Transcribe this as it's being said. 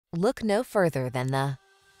Look no further than the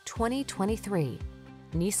 2023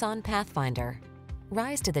 Nissan Pathfinder.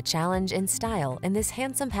 Rise to the challenge in style in this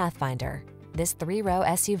handsome Pathfinder. This 3-row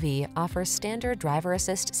SUV offers standard driver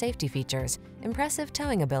assist safety features, impressive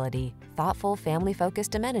towing ability, thoughtful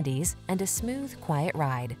family-focused amenities, and a smooth, quiet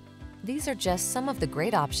ride. These are just some of the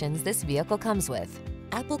great options this vehicle comes with: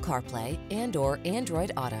 Apple CarPlay and/or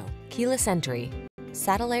Android Auto, keyless entry,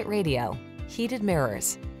 satellite radio, heated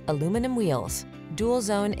mirrors, aluminum wheels,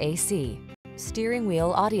 dual-zone AC, steering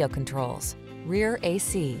wheel audio controls, rear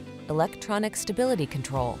AC, electronic stability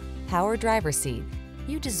control, power driver seat.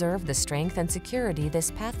 You deserve the strength and security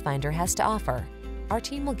this Pathfinder has to offer. Our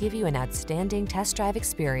team will give you an outstanding test drive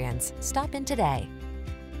experience. Stop in today.